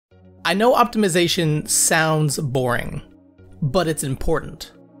I know optimization sounds boring, but it's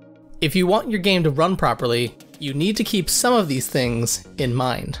important. If you want your game to run properly, you need to keep some of these things in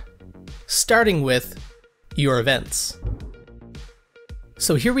mind, starting with your events.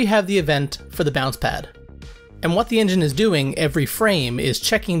 So here we have the event for the bounce pad. And what the engine is doing every frame is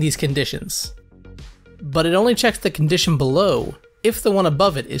checking these conditions. But it only checks the condition below if the one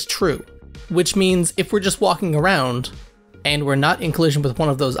above it is true, which means if we're just walking around and we're not in collision with one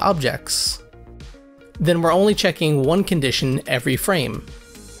of those objects, then we're only checking one condition every frame.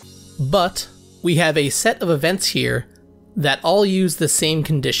 But we have a set of events here that all use the same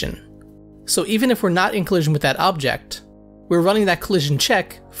condition. So even if we're not in collision with that object, we're running that collision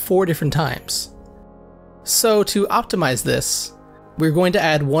check 4 different times. So to optimize this, we're going to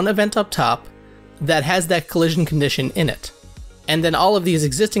add one event up top that has that collision condition in it. And then all of these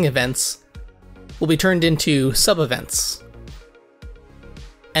existing events will be turned into sub-events.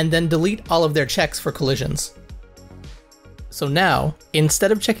 And then delete all of their checks for collisions. So now,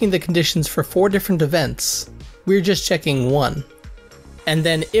 instead of checking the conditions for 4 different events, we're just checking one. And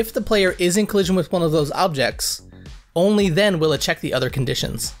then if the player is in collision with one of those objects, only then will it check the other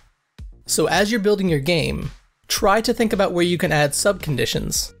conditions. So as you're building your game, try to think about where you can add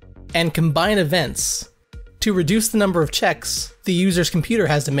sub-conditions and combine events to reduce the number of checks the user's computer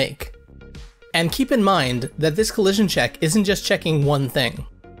has to make. And keep in mind that this collision check isn't just checking one thing.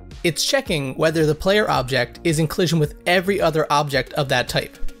 It's checking whether the player object is in collision with every other object of that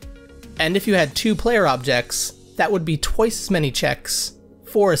type. And if you had 2 player objects, that would be twice as many checks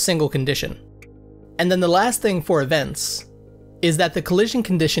for a single condition. And then the last thing for events is that the collision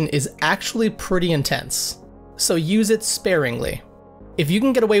condition is actually pretty intense, so use it sparingly. If you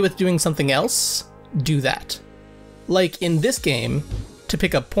can get away with doing something else, do that. Like in this game, to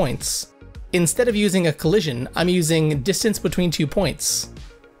pick up points, instead of using a collision, I'm using distance between 2 points.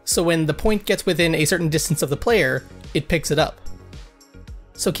 So when the point gets within a certain distance of the player, it picks it up.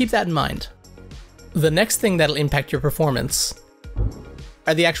 So keep that in mind. The next thing that'll impact your performance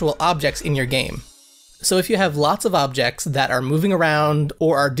are the actual objects in your game. So if you have lots of objects that are moving around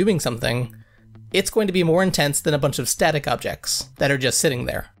or are doing something, it's going to be more intense than a bunch of static objects that are just sitting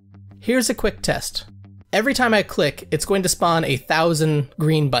there. Here's a quick test. Every time I click, it's going to spawn 1,000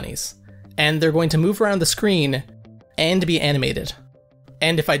 green bunnies, and they're going to move around the screen and be animated.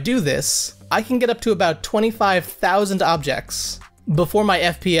 And if I do this, I can get up to about 25,000 objects before my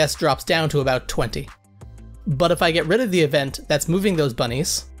FPS drops down to about 20. But if I get rid of the event that's moving those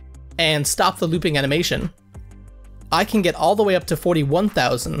bunnies and stop the looping animation, I can get all the way up to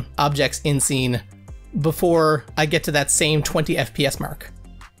 41,000 objects in scene before I get to that same 20 FPS mark.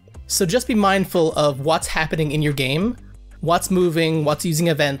 So just be mindful of what's happening in your game, what's moving, what's using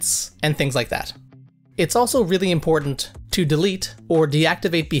events, and things like that. It's also really important to delete or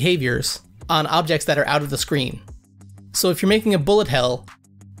deactivate behaviors on objects that are out of the screen. So if you're making a bullet hell,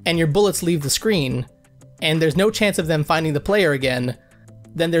 and your bullets leave the screen, and there's no chance of them finding the player again,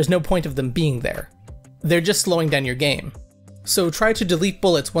 then there's no point of them being there. They're just slowing down your game. So try to delete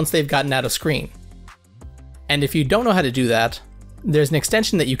bullets once they've gotten out of screen. And if you don't know how to do that, there's an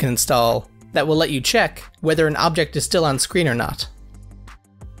extension that you can install that will let you check whether an object is still on screen or not.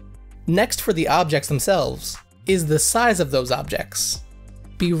 Next, for the objects themselves, is the size of those objects.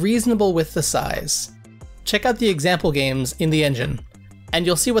 Be reasonable with the size. Check out the example games in the engine, and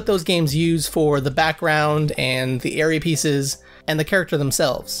you'll see what those games use for the background and the area pieces and the character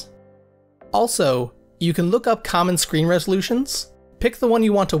themselves. Also, you can look up common screen resolutions, pick the one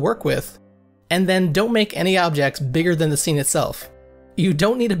you want to work with, and then don't make any objects bigger than the scene itself. You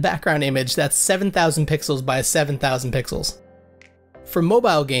don't need a background image that's 7,000 pixels by 7,000 pixels. For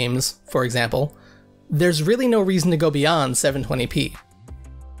mobile games, for example, there's really no reason to go beyond 720p.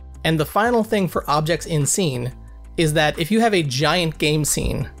 And the final thing for objects in scene is that if you have a giant game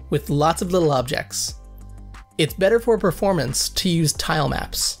scene with lots of little objects, it's better for performance to use tile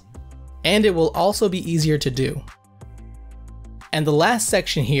maps. And it will also be easier to do. And the last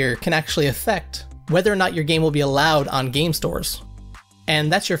section here can actually affect whether or not your game will be allowed on game stores.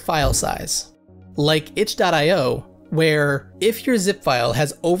 And that's your file size. Like itch.io, where if your zip file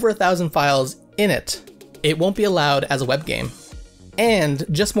has over 1,000 files in it, it won't be allowed as a web game. And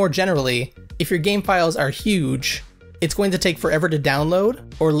just more generally, if your game files are huge, it's going to take forever to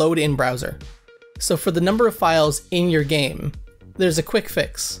download or load in browser. So for the number of files in your game, there's a quick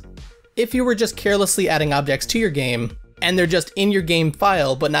fix. If you were just carelessly adding objects to your game, and they're just in your game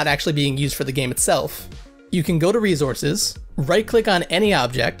file but not actually being used for the game itself, you can go to Resources, right-click on any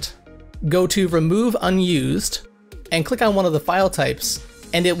object, go to Remove Unused, and click on one of the file types,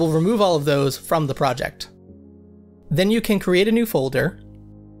 and it will remove all of those from the project. Then you can create a new folder,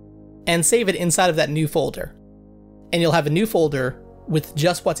 and save it inside of that new folder. And you'll have a new folder with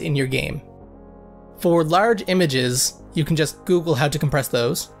just what's in your game. For large images, you can just Google how to compress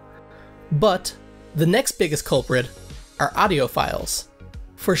those. But the next biggest culprit are audio files.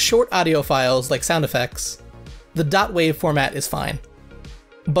 For short audio files like sound effects, the .wav format is fine.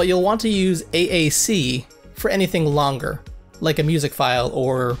 But you'll want to use AAC for anything longer, like a music file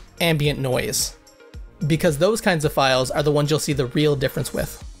or ambient noise, because those kinds of files are the ones you'll see the real difference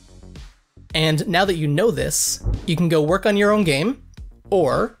with. And now that you know this, you can go work on your own game,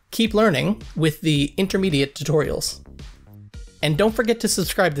 or keep learning with the intermediate tutorials. And don't forget to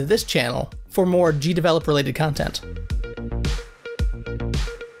subscribe to this channel for more GDevelop related content.